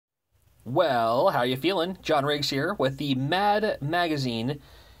Well, how you feeling? John Riggs here with the Mad Magazine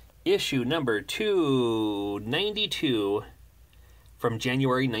issue number 292 from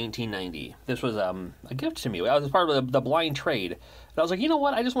January 1990. This was a gift to me. I was part of the blind trade. And I was like, you know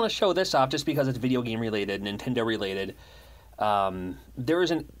what? I just want to show this off just because it's video game related, Nintendo related. There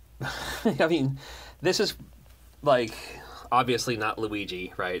isn't... I mean, this is, like, obviously not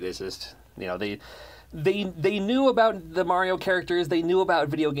Luigi, right? It's just, you know, they knew about the Mario characters, they knew about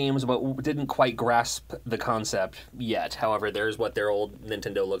video games, but didn't quite grasp the concept yet. However, there's what their old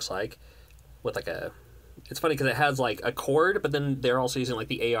Nintendo looks like, with like a... It's funny because it has like a cord, but then they're also using like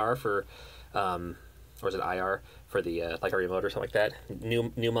the AR for, or is it IR for the like a remote or something like that.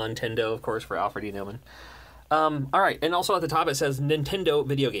 New Nintendo, of course, for Alfred E. Neumann. All right, and also at the top it says Nintendo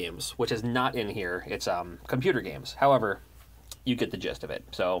video games, which is not in here. It's computer games. However, you get the gist of it.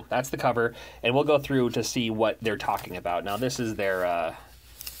 So that's the cover, and we'll go through to see what they're talking about. Now this is their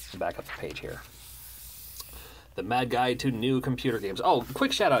back up the page here. The Mad Guide to New Computer Games. Oh,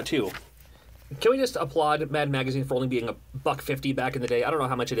 quick shout out too. Can we just applaud Mad Magazine for only being $1.50 back in the day? I don't know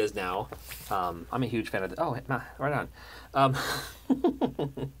how much it is now. I'm a huge fan of it. Oh, right on.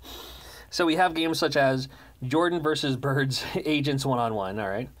 So we have games such as Jordan vs. Birds Agents 1-on-1, all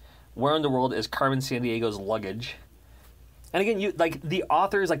right. Where in the World is Carmen Sandiego's Luggage? And again, you like the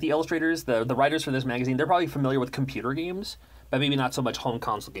authors, like the illustrators, the writers for this magazine, they're probably familiar with computer games, but maybe not so much home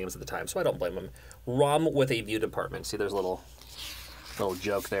console games at the time, so I don't blame them. ROM with a View department. See, there's a little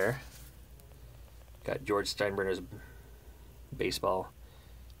joke there. Got George Steinbrenner's baseball,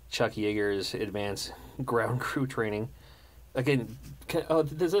 Chuck Yeager's advanced ground crew training. Again,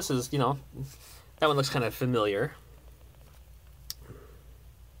 this is, you know, that one looks kind of familiar.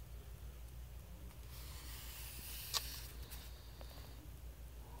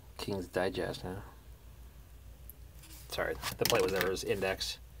 King's Digest, huh? Sorry, the plate was there. It was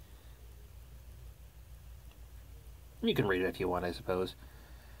Index. You can read it if you want, I suppose.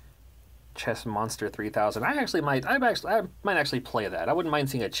 Chess Monster 3000. I might actually play that. I wouldn't mind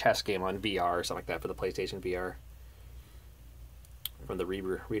seeing a chess game on VR or something like that for the PlayStation VR. From the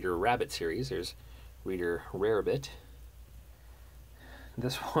Reader Rabbit series, there's Reader Rarebit.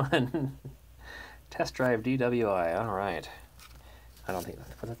 This one, Test Drive DWI. All right. I don't think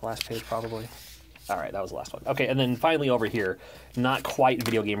was that the last page, probably. All right, that was the last one. Okay, and then finally over here, not quite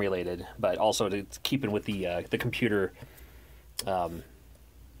video game related, but also to keep in with the computer.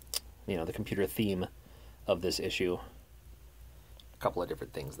 You know, the computer theme of this issue. A couple of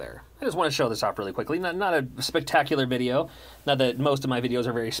different things there. I just want to show this off really quickly. Not a spectacular video. Not that most of my videos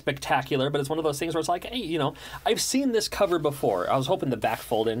are very spectacular, but it's one of those things where it's like, hey, you know, I've seen this cover before. I was hoping the back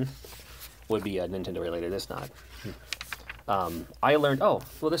fold-in would be Nintendo related. It's not. I learned, oh,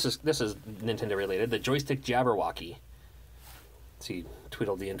 well, this is Nintendo related. The Joystick Jabberwocky. See,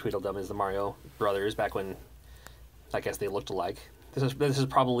 Tweedledee and Tweedledum is the Mario brothers back when, I guess, they looked alike. This is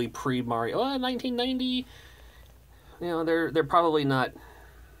probably pre-Mario. 1990. You know, they're probably not,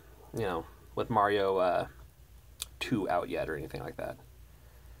 you know, with Mario 2 out yet or anything like that.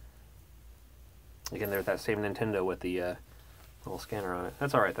 Again, there's that same Nintendo with the little scanner on it.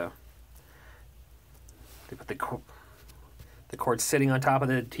 That's all right though. They put the cord sitting on top of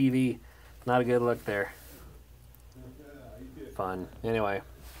the TV. Not a good look there. Fun. Anyway,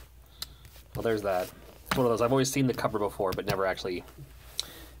 well, there's that. It's one of those, I've always seen the cover before, but never actually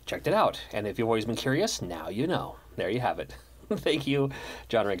checked it out. And if you've always been curious, now you know. There you have it. Thank you.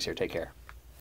 John Riggs here. Take care.